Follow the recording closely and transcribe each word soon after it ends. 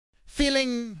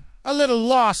feeling a little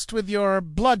lost with your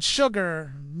blood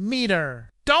sugar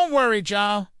meter. Don't worry,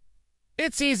 Joe.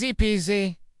 It's easy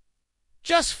peasy.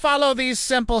 Just follow these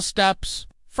simple steps.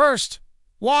 First,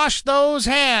 wash those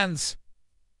hands,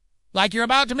 like you're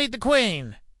about to meet the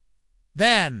Queen.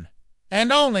 Then,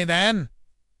 and only then,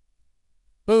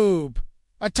 boob,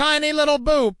 a tiny little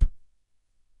boop,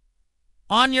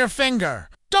 on your finger.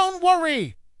 Don't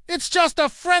worry, it's just a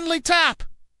friendly tap.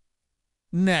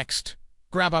 Next,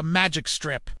 grab a magic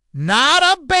strip, not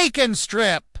a bacon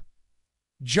strip.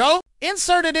 Joe,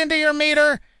 insert it into your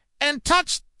meter and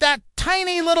touch that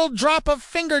tiny little drop of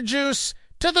finger juice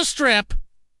to the strip.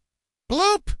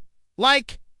 Bloop,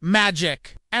 like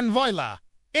magic. And voila,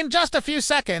 in just a few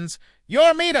seconds,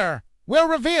 your meter will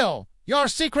reveal your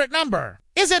secret number.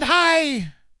 Is it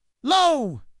high?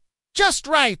 Low? Just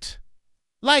right?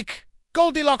 Like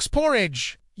Goldilocks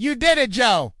porridge. You did it,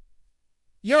 Joe.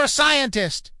 You're a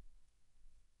scientist.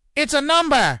 It's a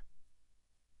number.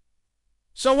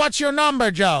 So what's your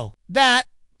number, Joe? That,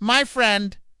 my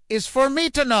friend, is for me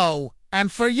to know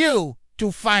and for you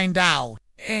to find out.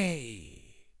 Hey.